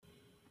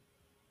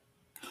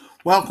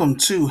Welcome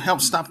to Help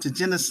Stop the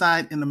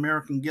Genocide in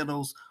American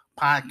Ghettos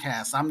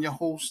podcast. I'm your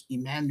host,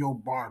 Emmanuel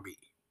Barbie.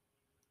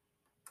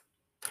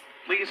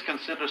 Please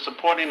consider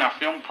supporting our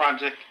film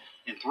project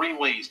in three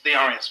ways. They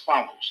are as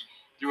follows.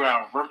 Through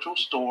our virtual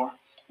store,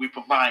 we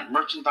provide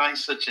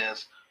merchandise such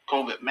as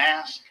COVID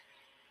masks,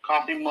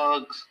 coffee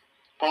mugs,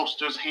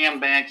 posters,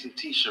 handbags, and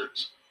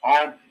t-shirts.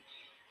 All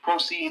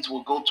proceeds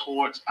will go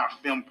towards our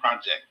film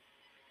project.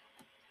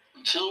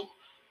 Two,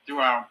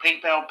 through our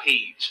PayPal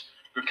page,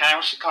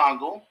 Grecairo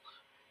Chicago,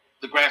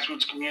 the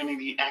Grassroots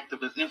Community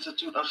Activist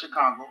Institute of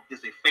Chicago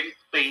is a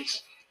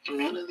faith-based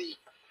community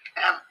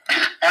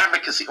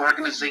advocacy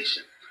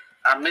organization.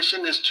 Our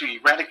mission is to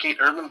eradicate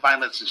urban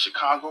violence in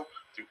Chicago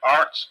through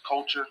arts,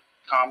 culture,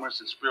 commerce,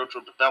 and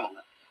spiritual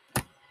development.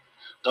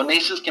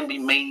 Donations can be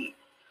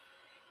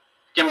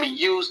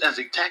used as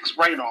a tax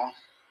write-off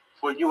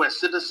for U.S.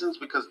 citizens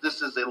because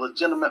this is a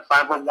legitimate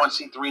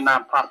 501c3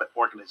 nonprofit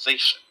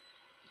organization.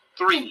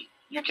 3,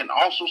 you can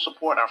also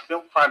support our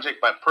film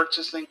project by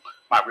purchasing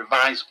my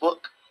revised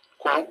book,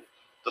 quote,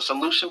 The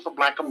Solution for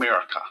Black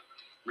America,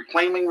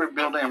 Reclaiming,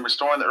 Rebuilding, and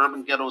Restoring the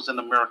Urban Ghettos in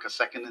America,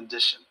 second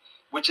edition,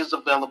 which is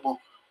available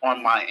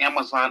on my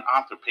Amazon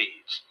author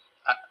page.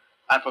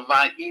 I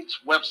provide each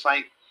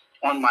website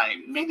on my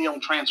Medium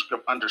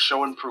transcript under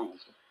Show and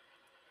Prove.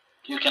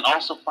 You can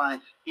also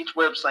find each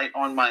website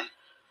on my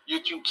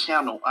YouTube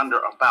channel under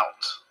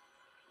About.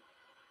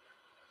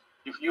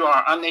 If you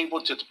are unable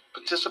to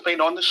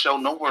participate on the show,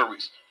 no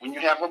worries. When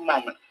you have a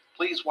moment,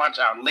 please watch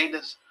our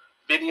latest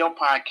video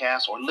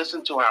podcast or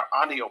listen to our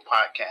audio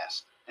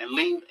podcast and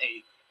leave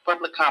a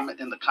public comment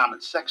in the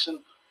comment section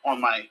on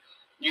my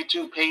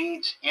YouTube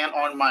page and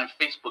on my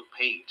Facebook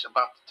page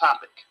about the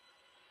topic.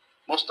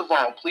 Most of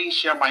all, please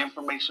share my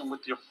information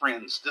with your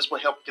friends. This will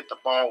help get the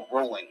ball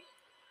rolling.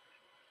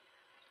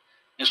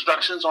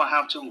 Instructions on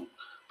how to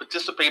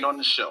participate on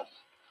the show.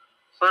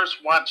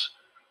 First, watch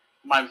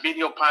my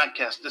video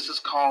podcast. This is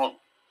called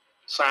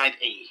Side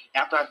A.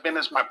 After I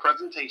finish my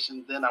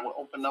presentation, then I will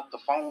open up the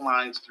phone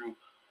lines through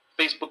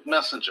Facebook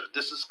Messenger.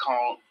 This is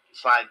called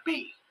Side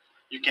B.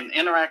 You can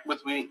interact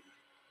with me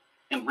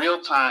in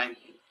real time,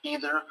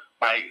 either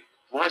by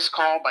voice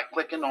call by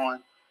clicking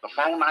on the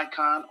phone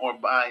icon or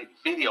by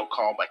video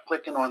call by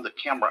clicking on the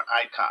camera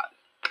icon.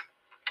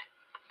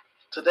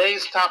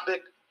 Today's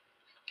topic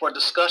for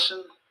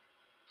discussion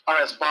are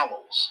as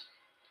follows.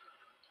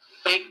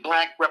 Fake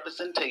black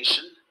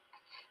representation,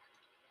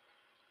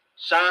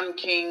 Shaun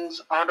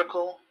King's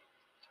article,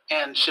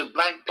 and should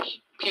black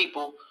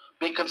people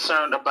be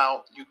concerned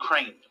about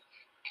Ukraine?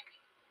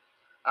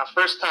 Our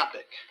first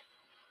topic,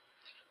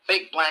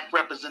 fake black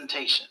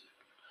representation.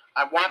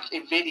 I watched a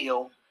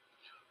video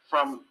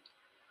from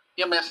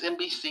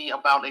MSNBC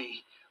about a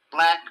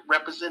black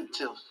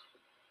representative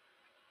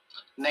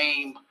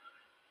named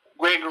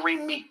Gregory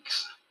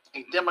Meeks,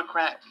 a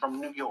Democrat from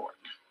New York.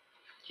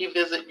 He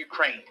visited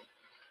Ukraine,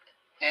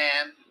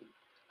 and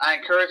I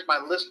encourage my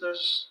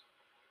listeners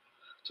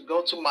to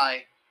go to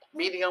my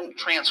Medium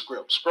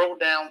transcript, scroll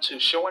down to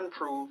Show and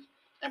Prove,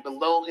 and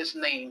below his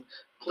name,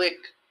 click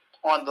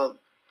on the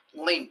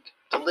link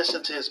to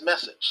listen to his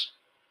message.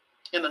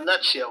 In a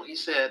nutshell, he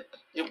said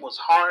it was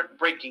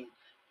heartbreaking,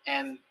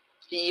 and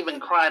he even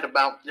cried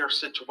about their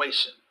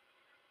situation.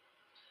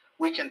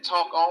 We can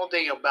talk all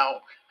day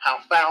about how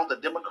foul the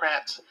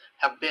Democrats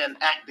have been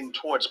acting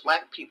towards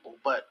black people,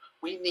 but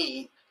we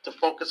need to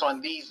focus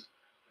on these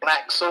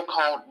black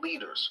so-called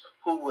leaders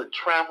who would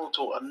travel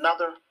to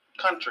another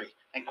country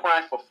and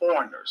cry for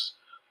foreigners,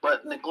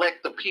 but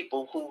neglect the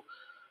people who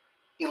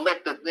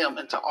elected them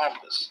into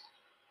office.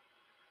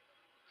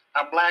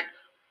 Our black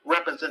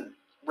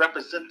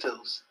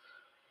representatives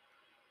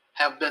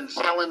have been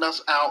selling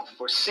us out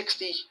for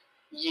 60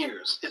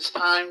 years. It's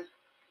time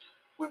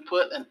we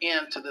put an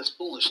end to this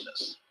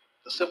foolishness.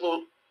 The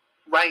civil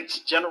rights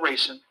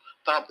generation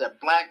thought that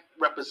black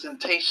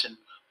representation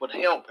would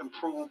help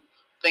improve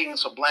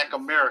things for black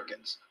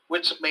Americans,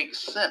 which makes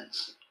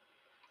sense.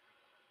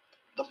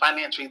 The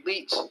financial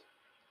elites,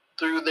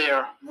 through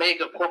their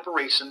mega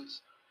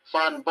corporations,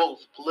 fund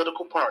both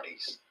political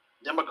parties,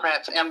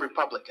 Democrats and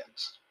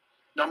Republicans.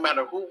 No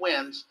matter who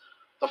wins,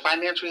 the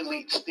financial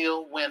elites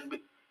still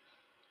win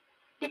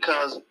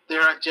because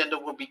their agenda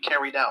will be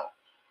carried out.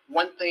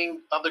 One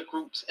thing other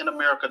groups in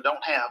America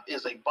don't have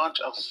is a bunch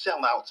of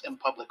sellouts in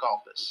public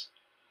office.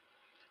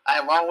 I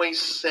have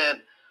always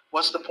said,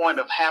 what's the point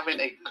of having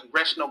a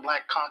congressional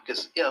black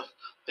caucus if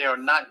they are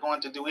not going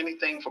to do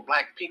anything for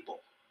black people?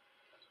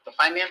 The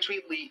financial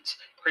elites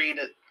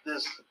created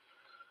this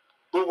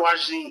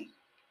bourgeoisie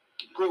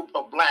group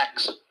of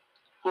blacks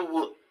who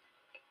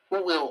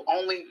will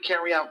only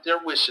carry out their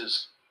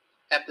wishes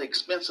at the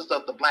expenses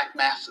of the black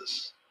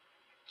masses.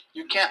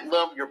 You can't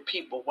love your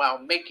people while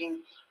making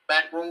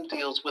backroom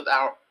deals with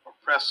our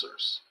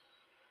oppressors.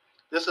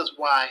 This is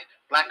why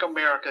black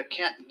America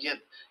can't get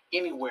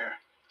anywhere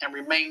and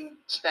remain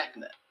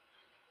stagnant.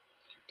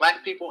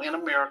 Black people in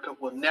America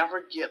will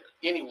never get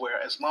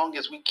anywhere as long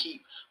as we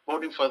keep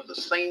voting for the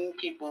same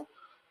people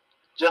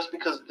just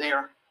because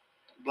they're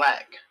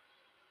black.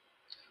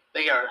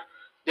 They are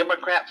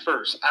Democrat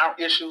first. Our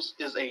issues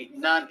is a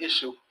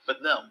non-issue for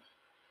them.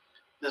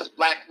 This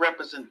black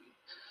representative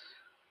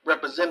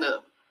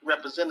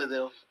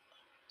representative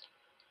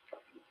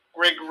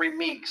Gregory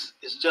Meeks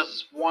is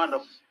just one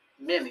of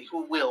many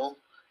who will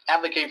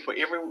advocate for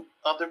every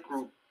other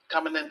group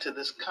coming into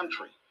this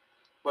country,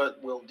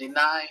 but will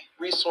deny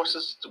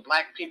resources to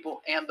black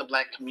people and the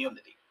black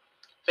community.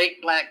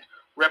 Fake black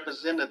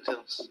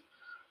representatives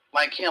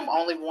like him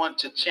only want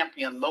to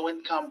champion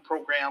low-income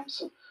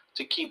programs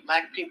to keep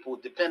black people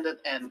dependent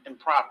and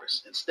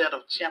impoverished instead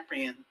of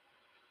championing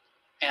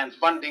and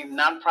funding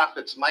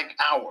nonprofits like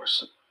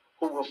ours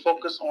who will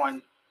focus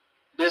on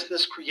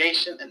business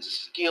creation and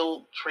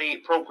skilled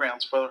trade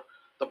programs for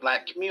the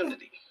black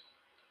community.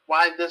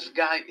 Why this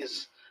guy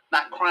is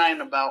not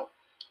crying about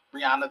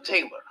Breonna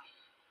Taylor.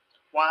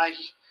 Why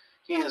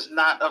he is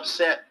not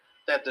upset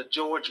that the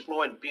George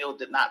Floyd bill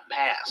did not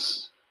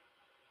pass.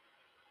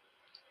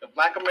 If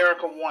Black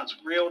America wants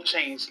real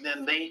change,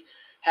 then they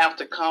have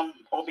to come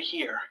over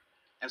here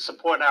and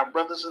support our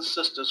brothers and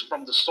sisters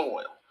from the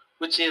soil,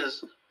 which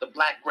is the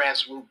black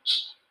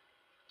grassroots.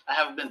 I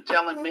have been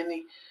telling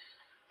many,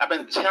 I've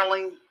been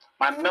telling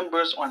my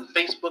members on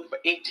Facebook for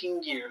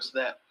 18 years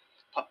that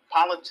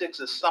politics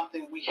is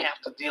something we have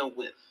to deal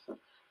with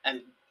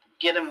and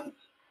get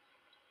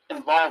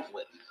involved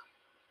with.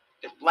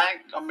 If Black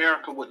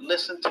America would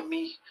listen to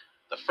me,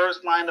 the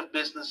first line of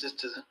business is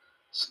to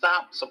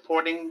stop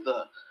supporting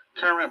the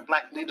current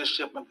black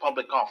leadership in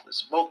public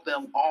office. Vote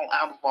them all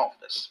out of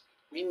office.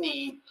 We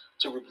need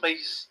to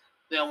replace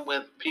them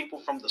with people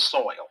from the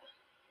soil.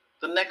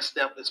 The next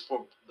step is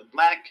for the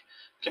black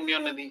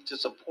community to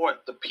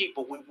support the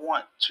people we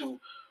want to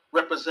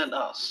represent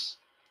us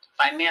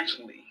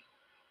financially.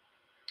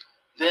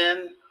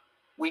 Then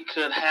we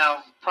could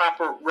have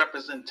proper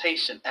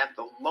representation at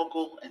the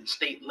local and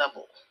state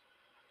level.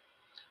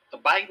 The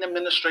Biden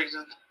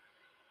administration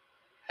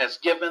has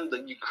given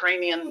the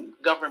Ukrainian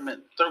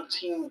government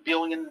 $13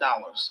 billion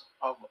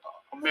of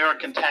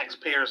American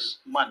taxpayers'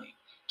 money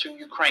to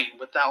Ukraine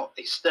without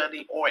a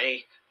study or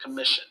a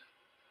commission.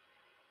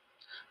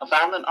 I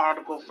found an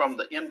article from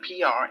the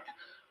NPR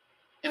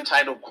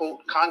entitled,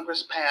 quote,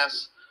 Congress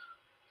passed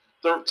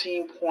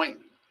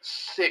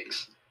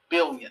 $13.6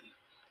 billion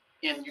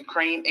in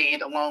Ukraine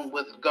aid along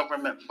with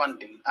government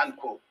funding,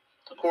 unquote.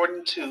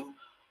 According to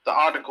the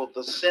article,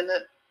 the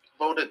Senate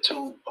voted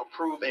to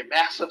approve a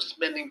massive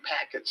spending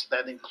package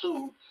that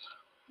include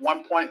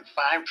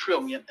 $1.5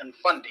 trillion in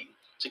funding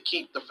to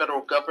keep the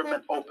federal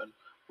government open,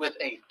 with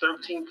a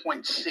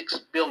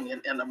 $13.6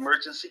 billion in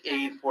emergency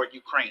aid for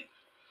Ukraine.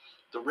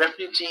 The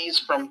refugees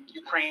from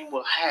Ukraine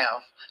will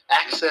have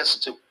access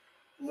to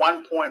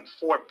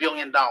 $1.4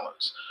 billion.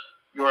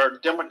 Your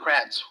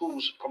Democrats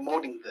who's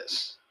promoting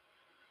this.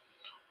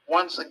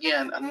 Once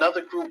again,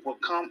 another group will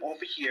come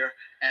over here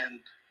and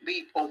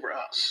leap over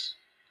us.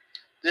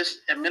 This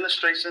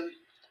administration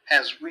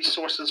has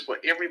resources for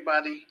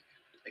everybody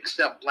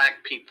except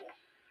black people.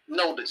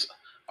 Notice,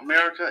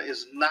 America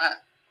is not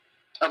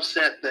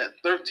upset that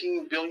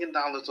 $13 billion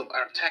of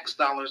our tax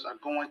dollars are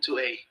going to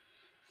a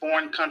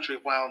foreign country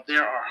while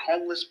there are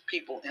homeless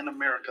people in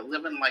America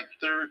living like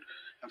third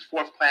and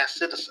fourth class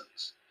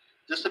citizens.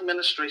 This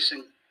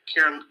administration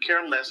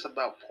care less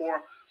about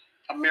poor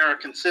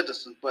American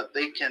citizens, but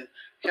they can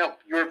help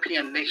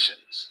European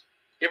nations.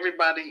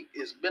 Everybody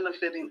is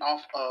benefiting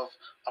off of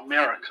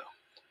America.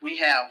 We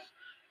have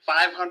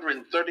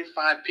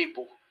 535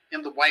 people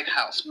in the White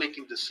House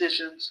making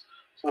decisions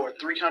for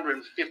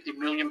 350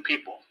 million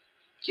people.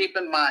 Keep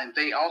in mind,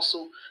 they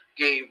also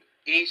gave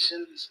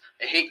Asians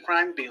a hate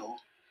crime bill.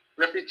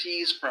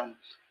 Refugees from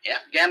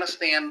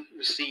Afghanistan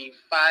received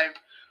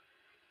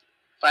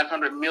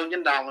 $500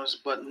 million,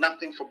 but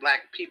nothing for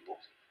black people.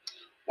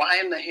 Why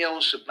in the hell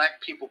should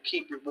black people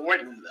keep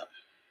rewarding them?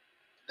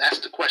 That's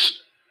the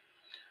question.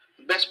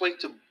 The best way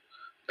to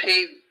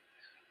pay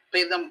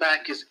them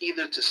back is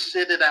either to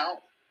sit it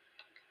out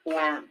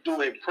or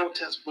do a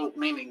protest vote,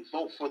 meaning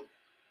vote for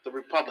the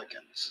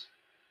Republicans.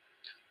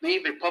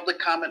 Leave a public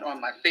comment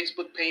on my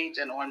Facebook page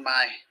and on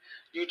my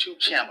YouTube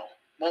channel.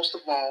 Most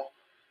of all,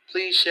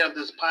 please share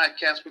this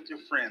podcast with your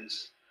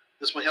friends.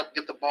 This will help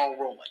get the ball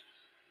rolling.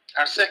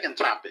 Our second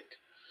topic,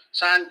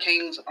 Sean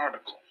Kane's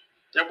article.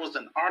 There was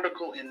an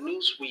article in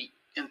Newsweek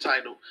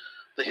entitled,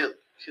 The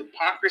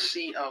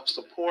Hypocrisy of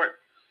Support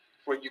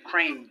for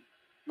Ukraine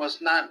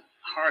Must Not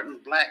Harden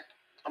Black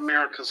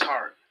America's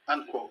Heart,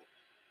 unquote.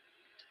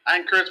 I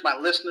encourage my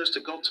listeners to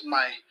go to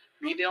my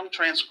Medium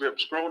transcript,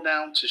 scroll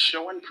down to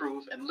Show and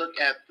Prove, and look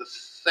at the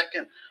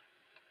second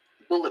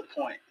bullet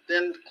point.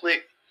 Then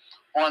click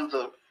on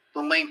the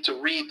link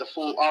to read the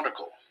full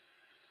article.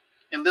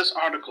 In this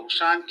article,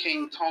 Sean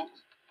Kane talked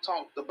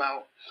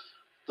about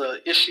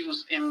the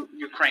issues in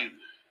Ukraine.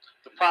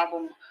 The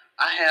problem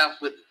I have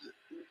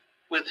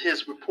with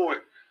his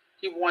report,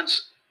 he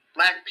wants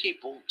black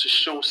people to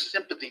show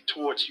sympathy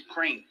towards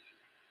Ukraine.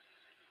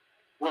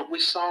 What we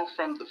saw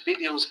from the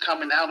videos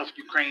coming out of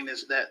Ukraine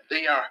is that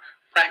they are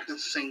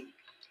practicing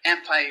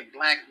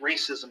anti-black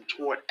racism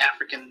toward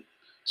African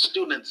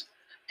students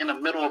in the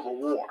middle of a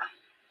war.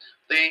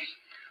 They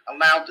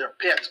allowed their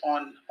pets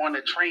on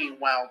a train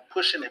while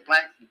pushing a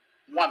black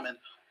woman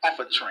off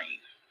a train.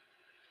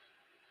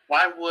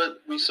 Why would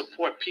we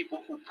support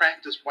people who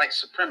practice white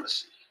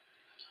supremacy?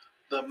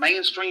 The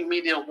mainstream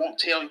media won't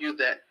tell you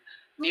that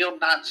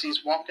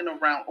neo-Nazis walking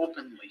around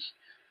openly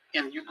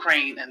in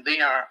Ukraine and they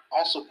are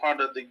also part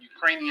of the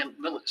Ukrainian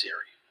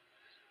military.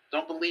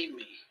 Don't believe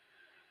me?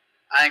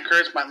 I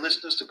encourage my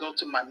listeners to go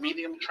to my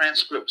Medium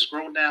transcript,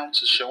 scroll down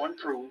to Show and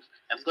Prove,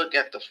 and look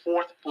at the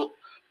fourth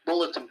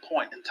bulletin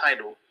point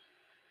entitled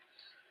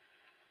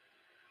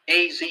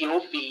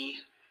Azov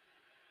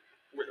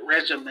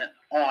Regiment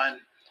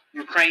on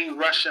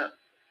Ukraine-Russia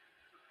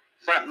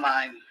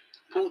Frontline,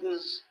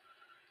 Putin's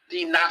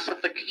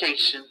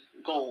denazification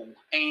goal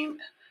aimed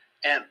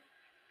at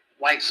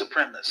white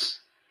supremacists,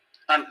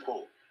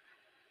 unquote.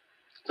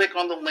 Click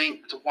on the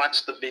link to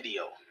watch the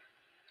video.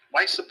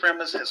 White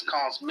supremacy has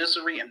caused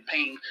misery and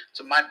pain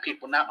to my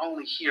people, not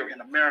only here in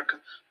America,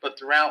 but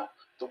throughout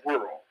the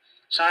world.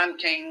 Sean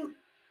Cain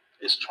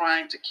is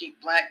trying to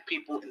keep black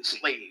people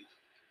enslaved.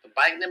 The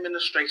Biden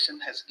administration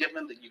has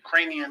given the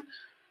Ukrainian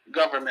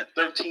government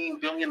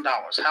 $13 billion.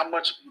 How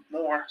much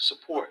more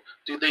support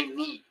do they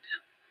need?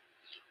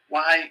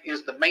 Why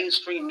is the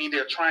mainstream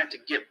media trying to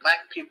get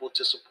black people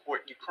to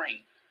support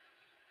Ukraine?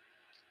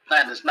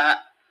 That is not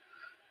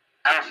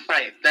our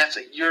fight. That's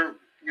a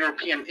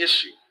European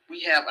issue.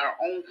 We have our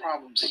own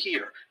problems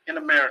here in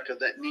America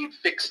that need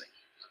fixing.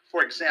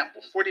 For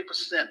example,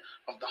 40%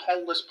 of the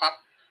homeless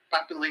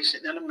population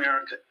in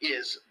America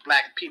is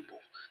black people.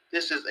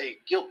 This is a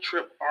guilt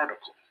trip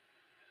article.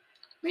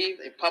 Leave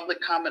a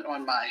public comment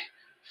on my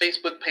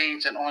Facebook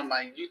page and on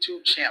my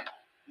YouTube channel.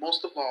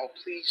 Most of all,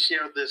 please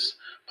share this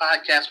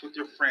podcast with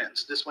your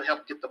friends. This will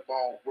help get the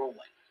ball rolling.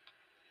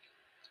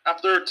 Our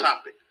third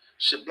topic,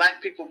 should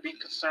black people be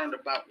concerned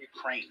about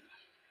Ukraine?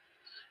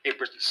 A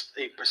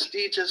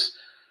prestigious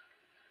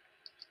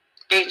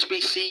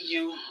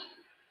HBCU,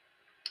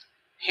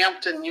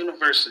 Hampton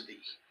University,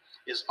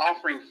 is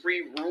offering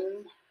free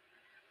room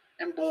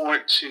and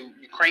board to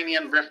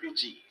Ukrainian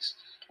refugees.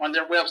 On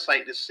their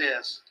website, it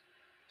says,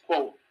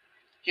 quote,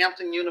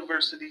 Hampton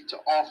University to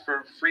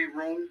offer free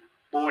room,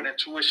 board, and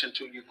tuition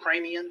to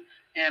Ukrainian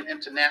and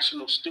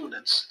international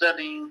students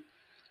studying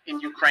in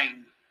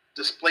Ukraine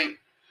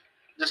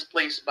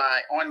displaced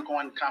by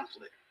ongoing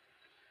conflict.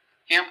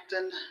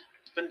 Hampton,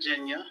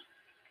 Virginia,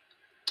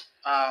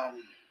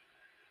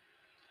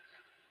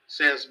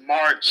 says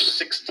March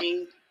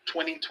 16,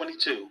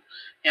 2022,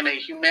 in a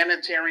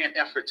humanitarian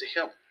effort to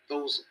help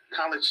those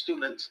college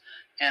students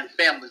and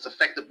families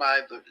affected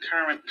by the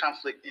current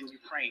conflict in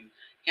Ukraine.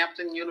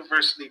 Hampton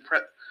University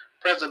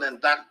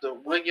President Dr.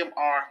 William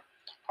R.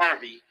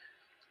 Harvey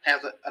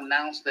has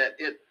announced that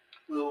it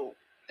will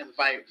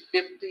invite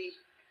 50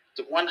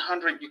 to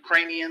 100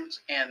 Ukrainians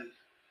and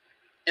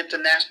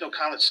international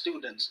college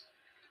students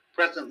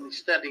presently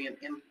studying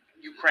in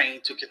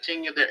Ukraine to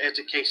continue their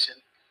education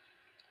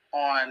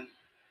on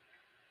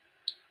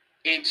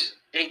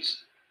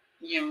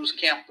HU's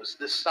campus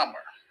this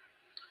summer.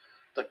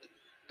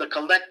 The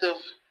collective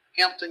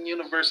Hampton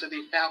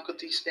University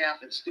faculty,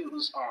 staff, and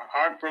students are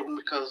heartbroken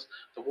because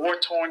the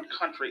war-torn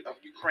country of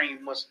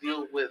Ukraine must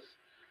deal with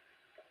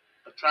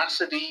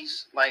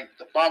atrocities like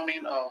the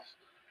bombing of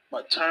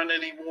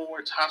maternity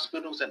wards,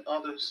 hospitals, and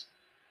other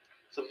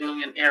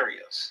civilian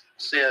areas,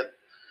 said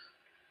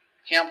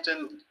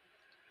Hampton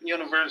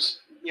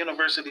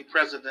University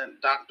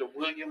President Dr.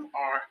 William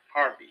R.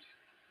 Harvey.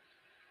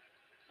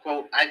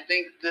 Quote, I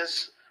think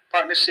this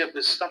partnership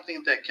is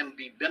something that can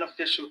be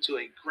beneficial to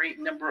a great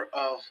number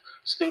of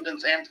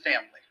students and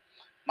family.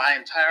 My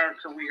entire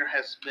career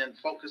has been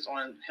focused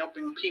on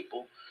helping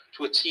people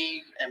to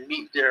achieve and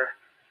meet their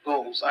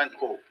goals,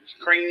 unquote.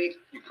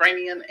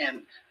 Ukrainian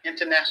and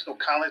international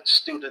college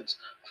students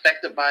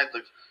affected by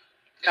the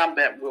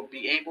combat will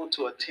be able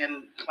to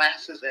attend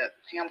classes at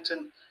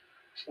Hampton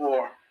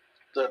for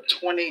the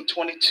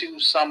 2022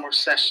 summer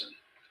session,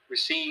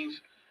 receive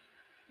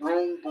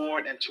room,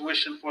 board, and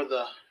tuition for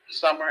the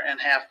summer, and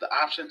have the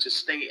option to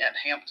stay at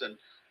Hampton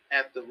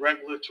at the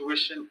regular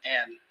tuition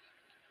and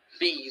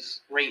fees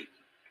rate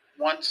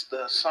once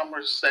the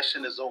summer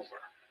session is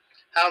over.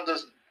 How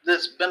does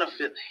this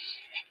benefit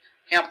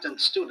Hampton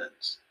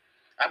students?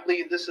 I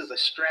believe this is a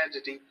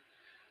strategy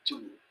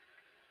to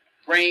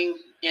bring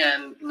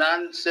in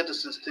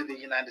non-citizens to the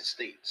United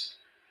States.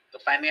 The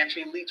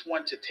financial elites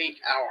want to take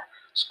our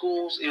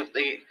schools if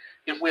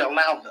we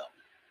allow them.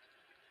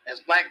 As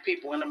black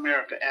people in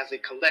America, as a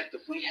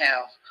collective, we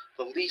have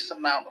the least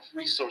amount of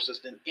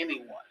resources than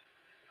anyone.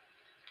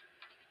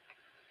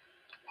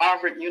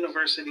 Harvard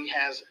University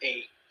has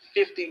a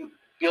 $50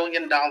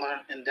 billion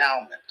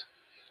endowment.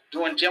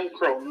 During Jim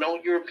Crow, no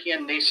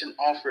European nation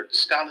offered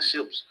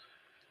scholarships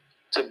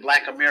to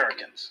black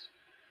Americans.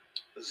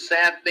 The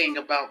sad thing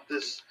about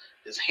this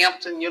is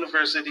Hampton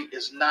University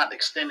is not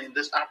extending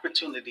this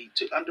opportunity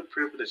to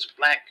underprivileged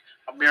black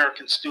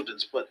American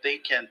students, but they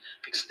can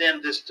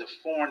extend this to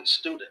foreign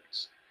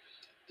students.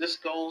 This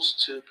goes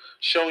to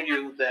show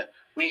you that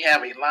we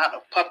have a lot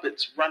of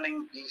puppets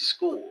running these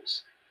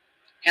schools.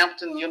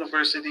 Hampton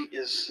University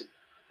is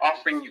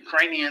offering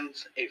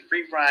Ukrainians a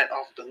free ride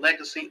off the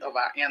legacy of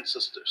our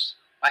ancestors.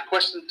 My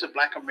question to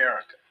Black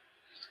America: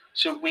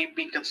 should we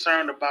be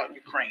concerned about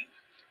Ukraine?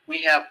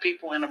 We have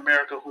people in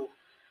America who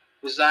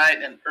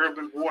reside in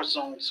urban war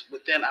zones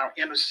within our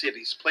inner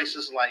cities,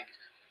 places like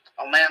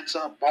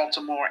Atlanta,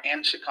 Baltimore,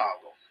 and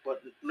Chicago,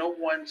 but no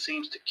one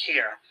seems to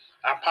care.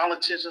 Our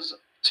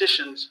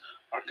politicians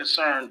are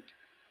concerned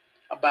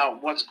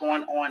about what's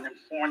going on in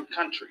foreign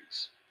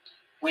countries.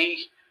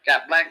 We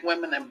got black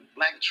women and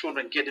black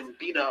children getting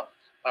beat up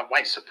by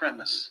white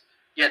supremacists,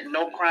 yet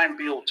no crime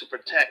bill to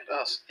protect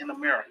us in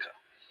America.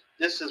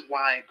 This is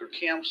why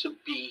GRCAM should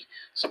be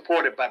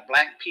supported by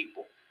black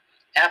people,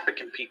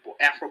 African people,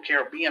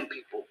 Afro-Caribbean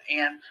people,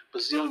 and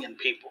Brazilian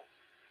people.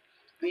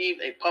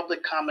 Leave a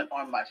public comment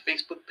on my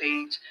Facebook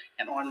page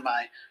and on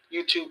my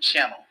YouTube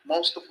channel.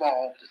 Most of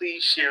all,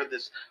 please share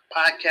this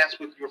podcast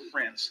with your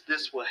friends.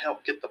 This will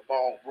help get the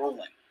ball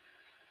rolling.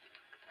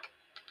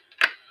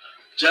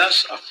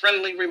 Just a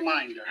friendly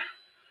reminder,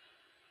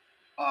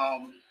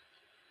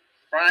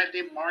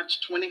 Friday, March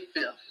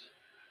 25th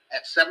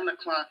at 7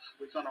 o'clock,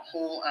 we're going to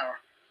hold our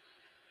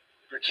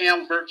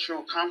GRCAM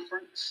virtual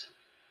conference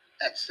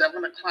at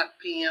 7 o'clock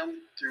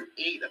p.m. through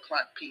 8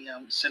 o'clock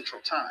p.m.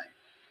 Central Time.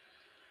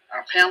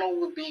 Our panel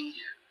will be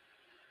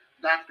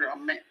Dr.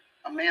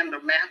 Amanda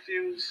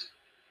Matthews,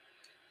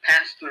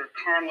 Pastor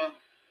Carla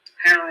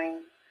Harrell,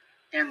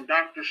 and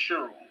Dr.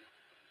 Cheryl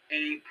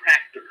A.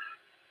 Proctor.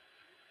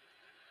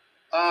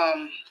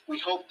 We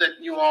hope that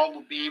you all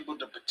will be able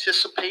to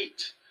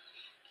participate.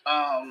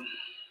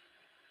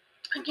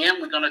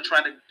 Again, we're going to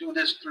try to do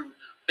this through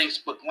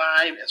Facebook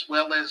Live as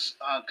well as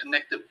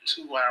connected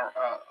to our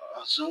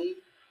Zoom.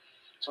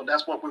 So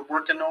that's what we're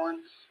working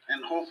on.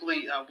 And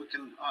hopefully we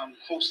can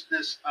host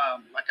this,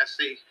 like I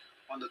say,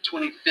 on the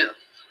 25th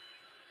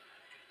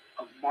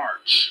of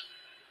March.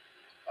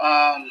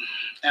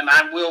 And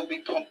I will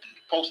be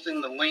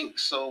posting the link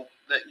so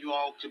that you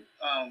all could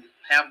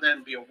have that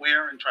and be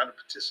aware and try to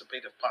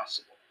participate if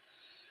possible.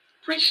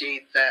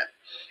 Appreciate that.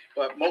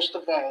 But most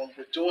of all,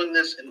 we're doing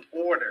this in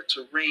order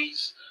to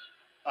raise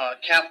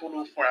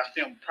capital for our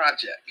film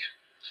project,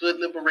 Hood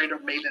Liberator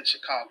Made in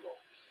Chicago.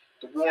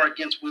 The war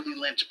against Willie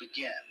Lynch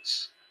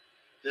begins.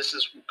 This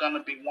is going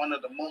to be one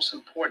of the most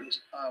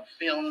important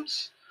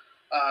films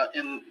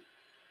in,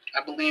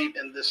 I believe,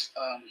 in this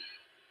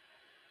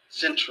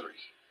century.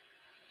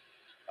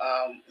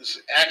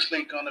 It's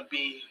actually going to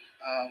be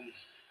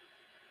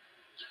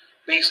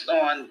based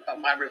on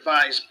my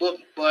revised book,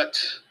 but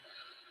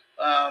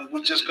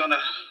we're just going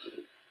to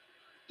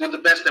do the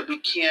best that we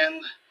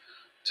can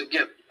to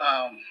get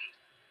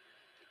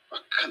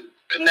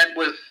connect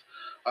with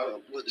a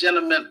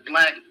legitimate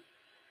black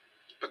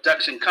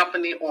production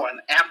company or an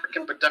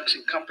African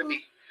production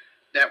company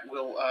that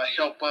will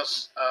help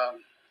us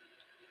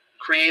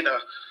create a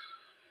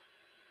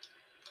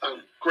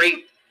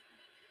great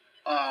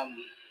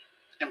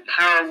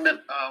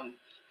empowerment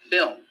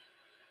film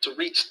to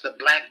reach the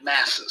black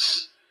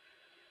masses.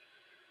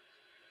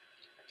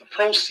 The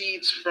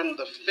proceeds from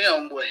the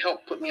film will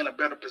help put me in a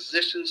better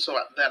position so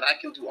that I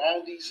can do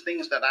all these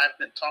things that I've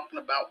been talking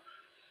about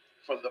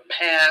for the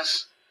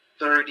past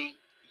 30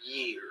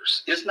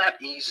 years. It's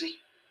not easy.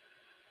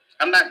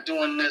 I'm not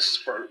doing this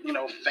for,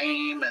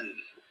 fame and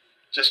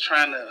just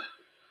trying to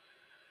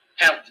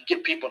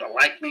get people to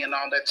like me and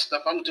all that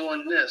stuff. I'm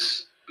doing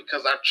this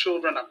because our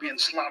children are being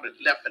slaughtered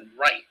left and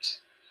right.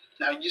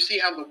 Now, you see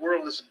how the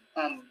world is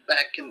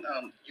back in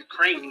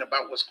Ukraine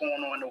about what's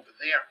going on over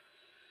there.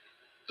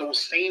 Those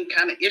same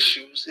kind of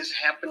issues is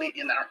happening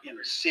in our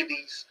inner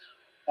cities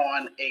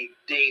on a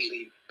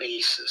daily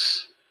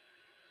basis.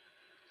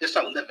 It's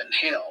a living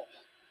hell.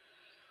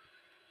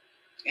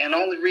 And the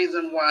only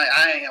reason why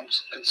I am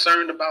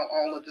concerned about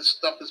all of this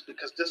stuff is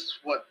because this is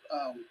what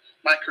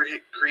my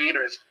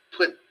creator has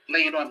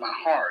laid on my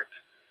heart.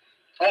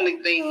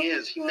 Only thing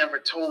is, he never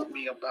told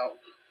me about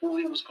who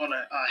he was going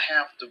to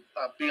have to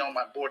be on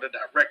my board of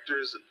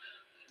directors and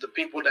the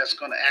people that's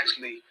going to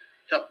actually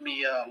help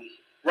me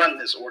run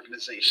this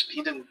organization.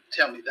 He didn't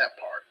tell me that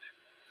part.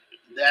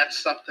 That's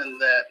something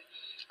that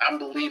I'm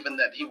believing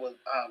that he will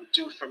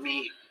do for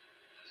me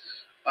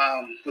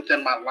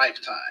within my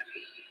lifetime.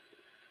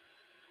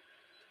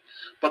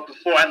 But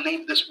before I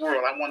leave this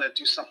world, I want to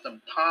do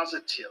something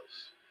positive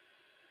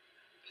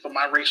for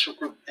my racial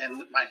group.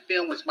 And my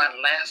film is my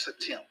last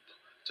attempt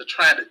to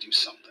try to do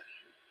something.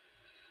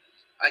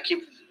 I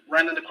keep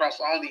running across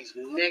all these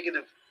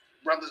negative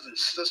brothers and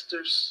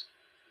sisters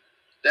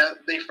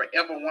that they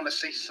forever want to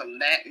say some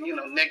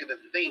negative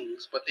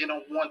things, but they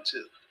don't want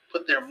to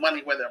put their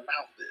money where their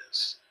mouth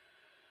is.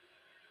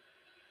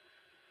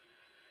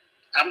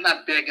 I'm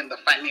not begging the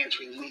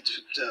financial elite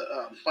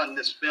to fund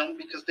this film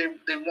because they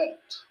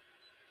won't.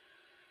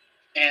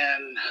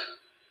 And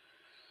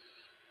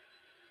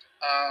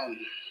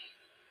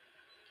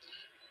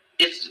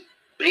it's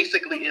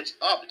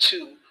up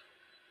to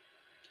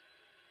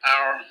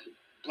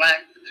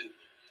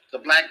the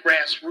black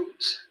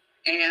grassroots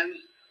and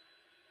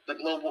the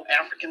global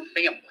African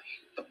family.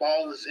 The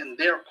ball is in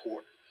their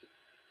court.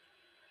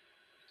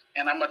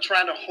 And I'm gonna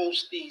try to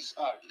host these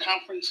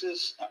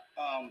conferences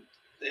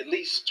at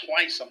least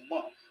twice a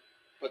month.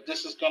 But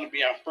this is going to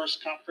be our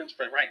first conference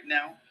for right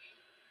now.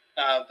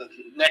 The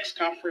next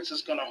conference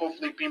is going to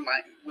hopefully be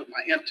with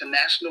my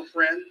international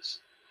friends.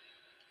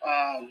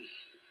 Um,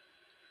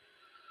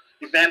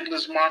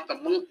 Evangelist Martha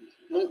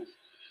Mumba.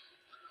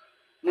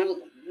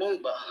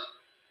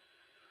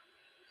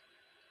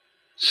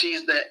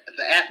 She's the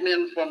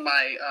admin for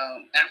my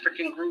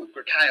African group,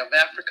 Gorkai of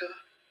Africa.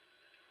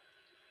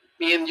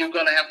 Me and you are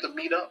going to have to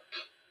meet up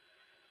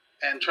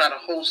and try to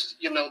host,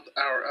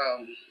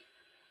 our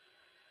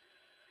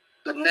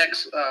the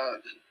next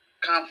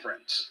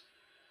conference.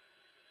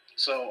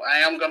 So I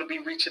am going to be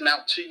reaching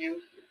out to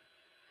you,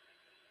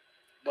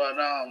 but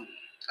I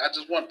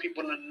just want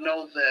people to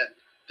know that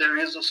there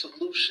is a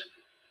solution,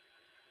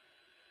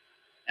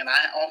 and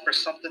I offer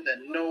something that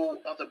no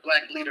other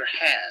Black leader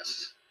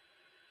has,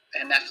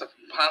 and that's a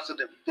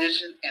positive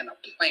vision and a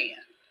plan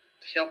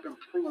to help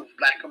improve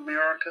Black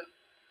America,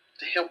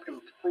 to help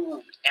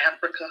improve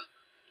Africa,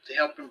 to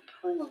help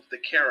improve the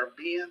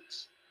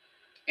Caribbeans,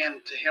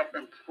 and to help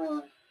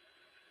improve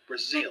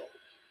Brazil,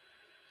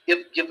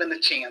 if given a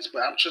chance.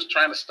 But I'm just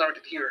trying to start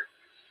it here.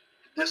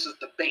 This is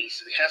the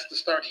base. It has to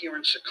start here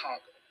in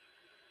Chicago,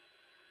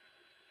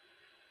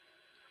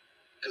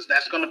 because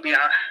that's going to be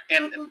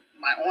and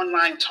my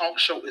online talk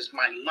show is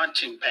my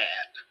launching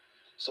pad.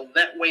 So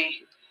that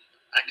way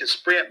I can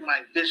spread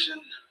my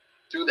vision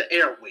through the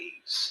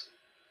airwaves.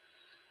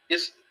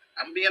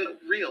 I'm being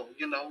real,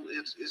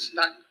 it's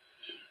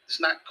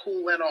not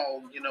cool at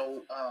all,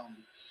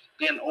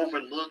 being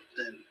overlooked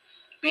and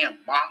being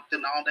mocked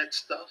and all that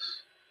stuff,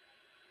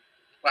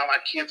 while our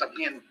kids are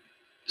being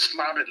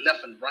slaughtered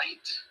left and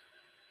right.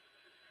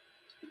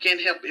 We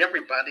can't help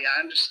everybody, I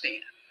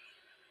understand.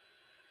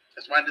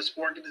 That's why this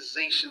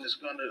organization is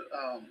going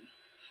to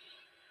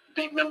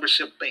be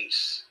membership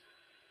based.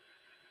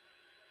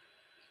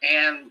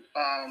 And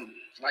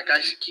like I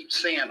keep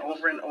saying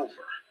over and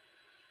over,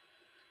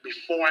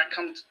 before I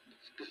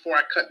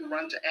cut and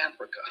run to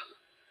Africa,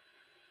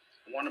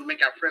 I want to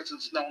make our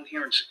presence known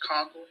here in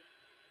Chicago.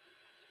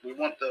 We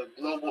want the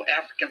global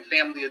African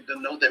family to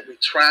know that we're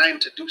trying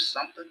to do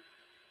something.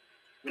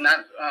 We're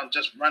not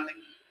just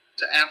running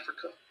to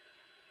Africa,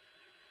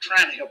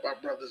 trying to help our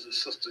brothers and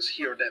sisters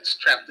here that's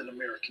trapped in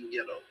American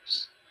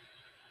ghettos.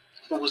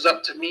 If it was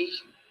up to me,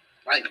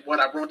 like what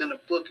I wrote in the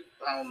book,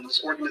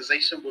 this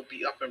organization would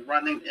be up and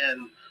running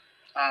in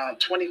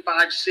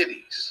 25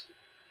 cities.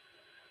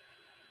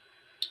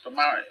 But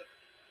my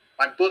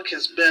book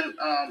has been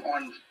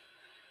on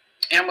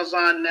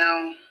Amazon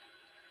now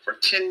for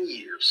 10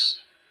 years,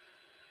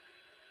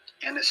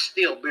 and it's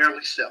still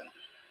barely selling.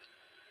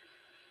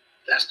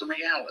 That's the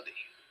reality.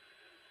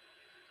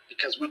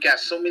 Because we got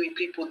so many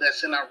people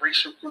that's in our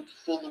racial group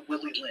full of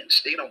Willie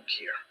Lynch. They don't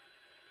care.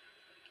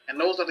 And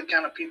those are the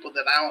kind of people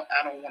that I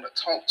don't want to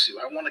talk to.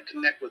 I want to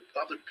connect with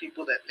other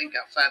people that think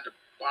outside the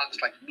box,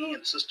 like me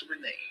and Sister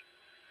Renee.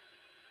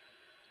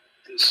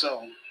 And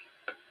so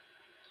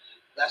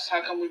that's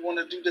how come we want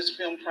to do this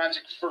film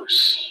project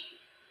first.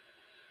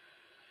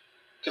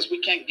 Because we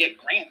can't get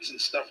grants and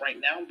stuff right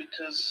now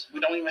because we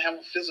don't even have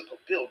a physical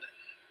building.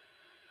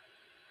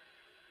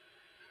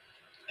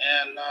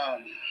 And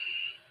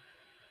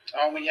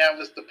all we have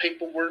is the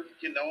paperwork,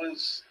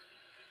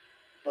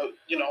 but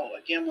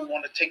again, we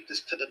want to take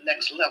this to the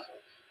next level.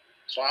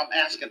 So I'm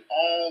asking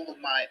all of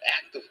my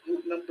active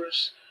group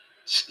members,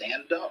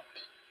 stand up.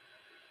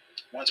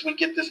 Once we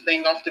get this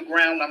thing off the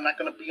ground, I'm not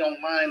going to be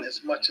online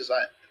as much as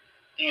I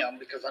am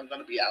because I'm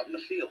going to be out in the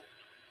field.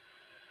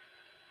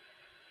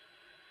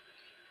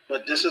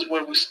 But this is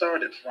where we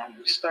started from.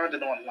 We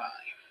started online,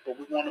 but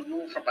we want to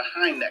move from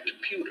behind that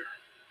computer.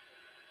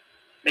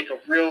 Make a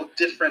real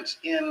difference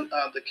in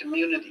the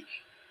community,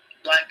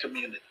 Black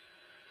community.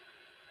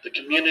 The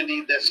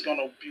community that's going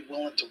to be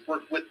willing to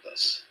work with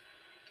us,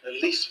 at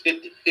least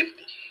 50-50.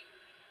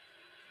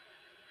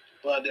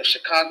 But if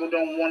Chicago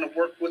don't want to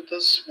work with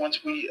us,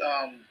 once we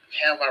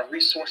have our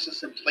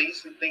resources in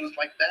place and things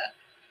like that,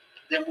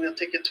 then we'll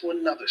take it to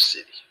another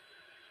city.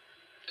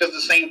 Because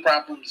the same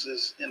problems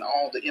is in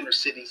all the inner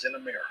cities in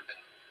America.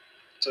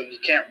 So you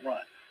can't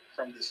run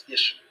from this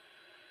issue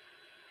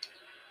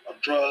of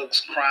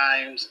drugs,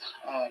 crimes,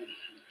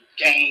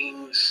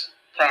 gangs,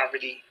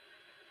 poverty.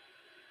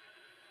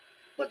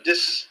 But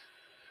this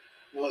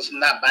was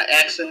not by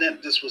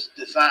accident. This was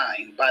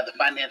designed by the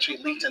financial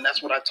elites, and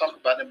that's what I talk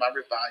about in my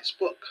revised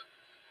book.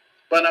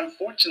 But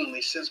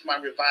unfortunately, since my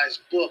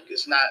revised book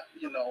is not,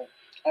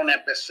 on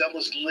that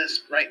bestsellers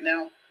list right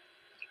now,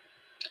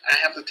 I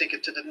have to take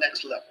it to the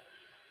next level.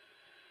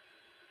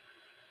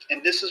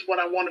 And this is what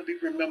I want to be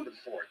remembered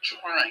for,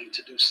 trying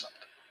to do something.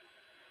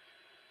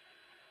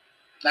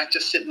 Not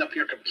just sitting up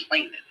here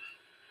complaining.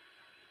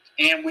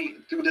 And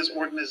through this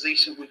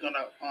organization, we're going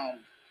to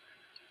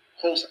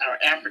host our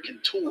African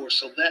tour,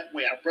 so that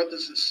way our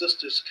brothers and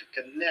sisters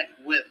can connect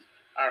with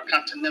our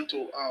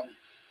continental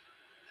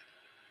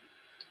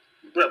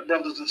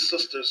brothers and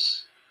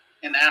sisters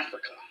in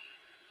Africa.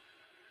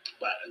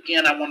 But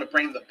again, I want to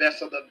bring the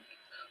best of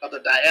the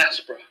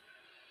diaspora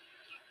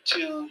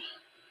to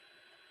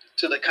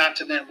the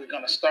continent. We're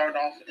going to start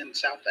off in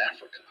South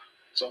Africa.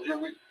 So here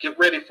we get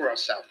ready for our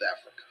South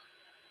Africa.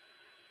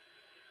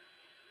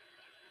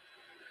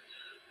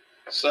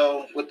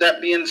 So with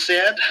that being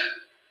said,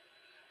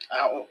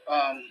 I'll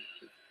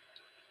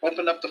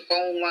open up the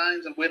phone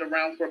lines and wait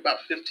around for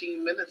about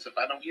 15 minutes. If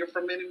I don't hear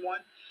from anyone,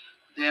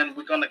 then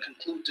we're going to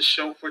conclude the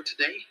show for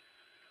today.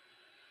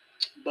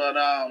 But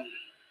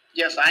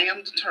yes, I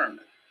am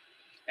determined.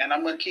 And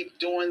I'm going to keep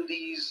doing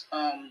these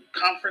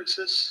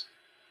conferences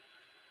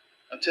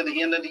until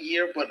the end of the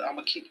year, but I'm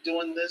going to keep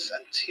doing this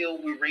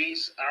until we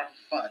raise our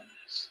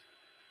funds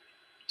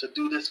to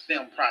do this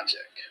film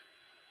project.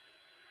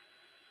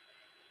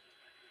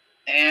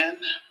 And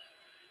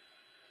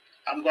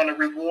I'm going to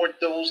reward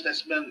those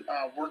that's been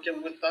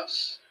working with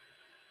us,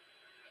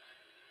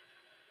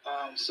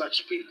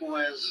 such people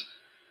as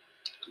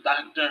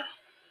Dr.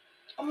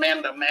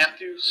 Amanda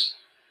Matthews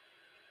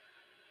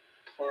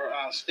for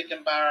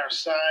sticking by our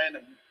side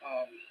and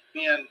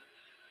being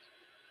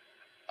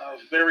a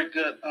very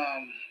good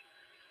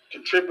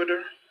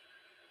contributor.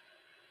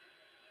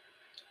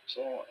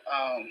 So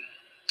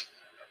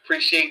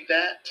appreciate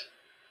that.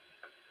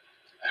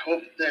 I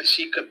hope that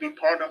she could be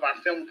part of our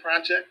film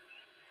project.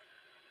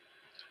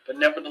 But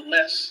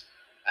nevertheless,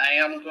 I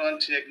am going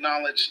to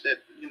acknowledge that,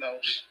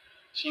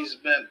 she's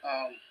been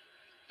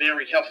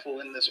very helpful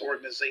in this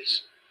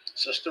organization.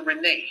 Sister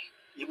Renee,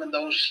 even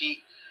though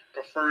she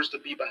prefers to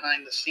be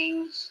behind the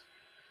scenes,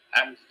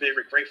 I'm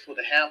very grateful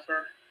to have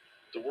her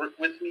to work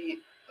with me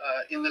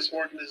in this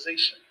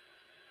organization.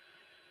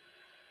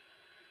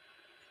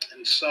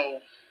 And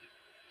so,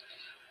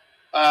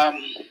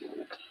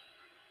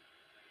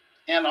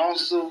 and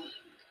also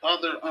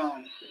other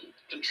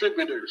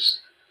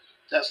contributors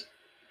that's,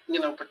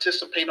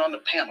 participate on the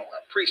panel. I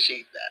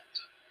appreciate that.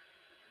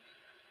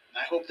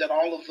 I hope that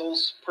all of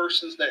those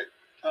persons that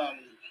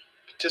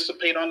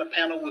participate on the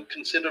panel would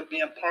consider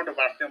being part of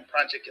our film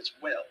project as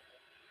well,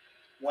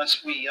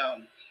 once we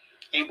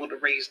able to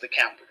raise the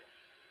capital.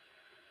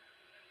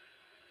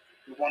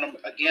 We want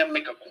to again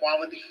make a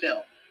quality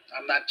film.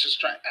 I'm not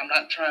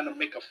trying to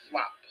make a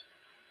flop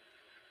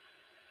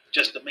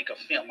just to make a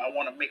film. I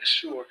want to make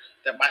sure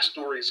that my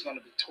story is going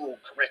to be told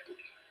correctly.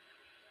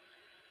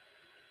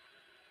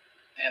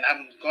 And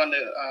I'm going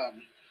to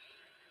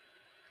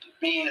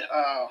be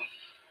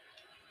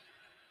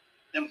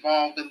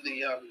involved in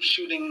the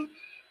shooting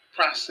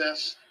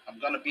process. I'm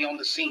going to be on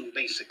the scene,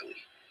 basically,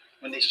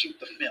 when they shoot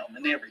the film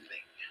and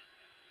everything.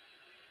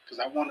 Because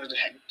I wanted to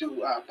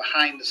do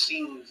behind the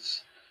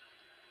scenes,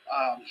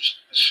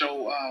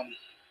 show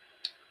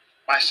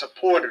my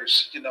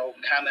supporters,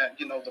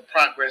 the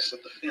progress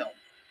of the film,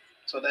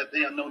 so that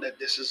they'll know that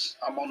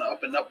I'm on the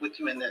up and up with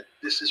you and that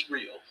this is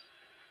real.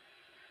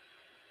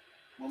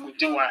 When we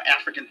do our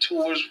African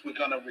tours, we're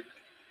gonna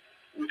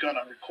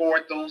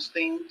record those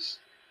things,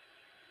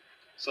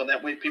 so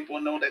that way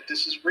people know that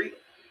this is real.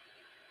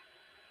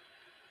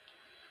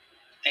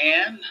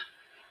 And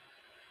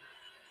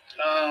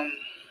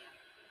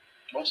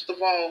most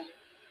of all,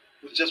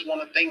 we just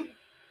want to thank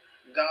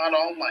God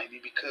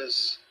Almighty,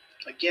 because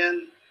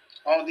again,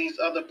 all these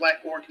other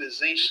black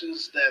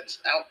organizations that's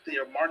out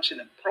there marching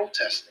and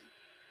protesting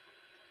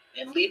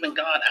and leaving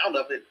God out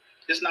of it,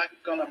 it's not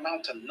going to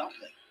amount to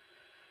nothing.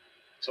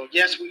 So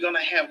yes, we're going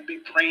to be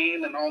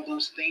praying and all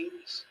those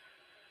things,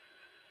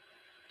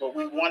 but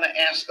we want to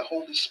ask the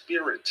Holy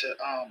Spirit to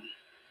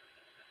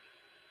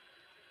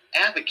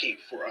advocate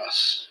for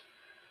us.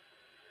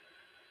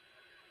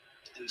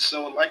 And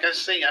so, like I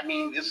say,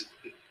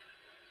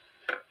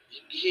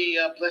 he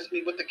blessed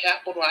me with the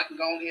capital. I can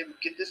go ahead and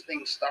get this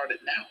thing started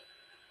now.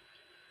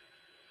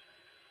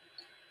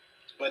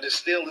 But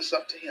it's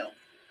up to him.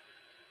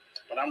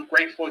 But I'm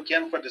grateful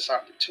again for this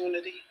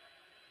opportunity.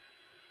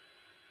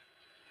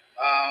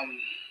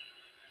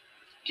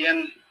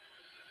 Again,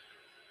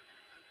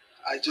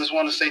 I just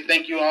want to say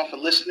thank you all for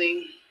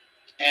listening,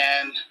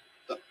 and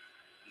the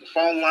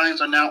phone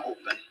lines are now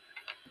open.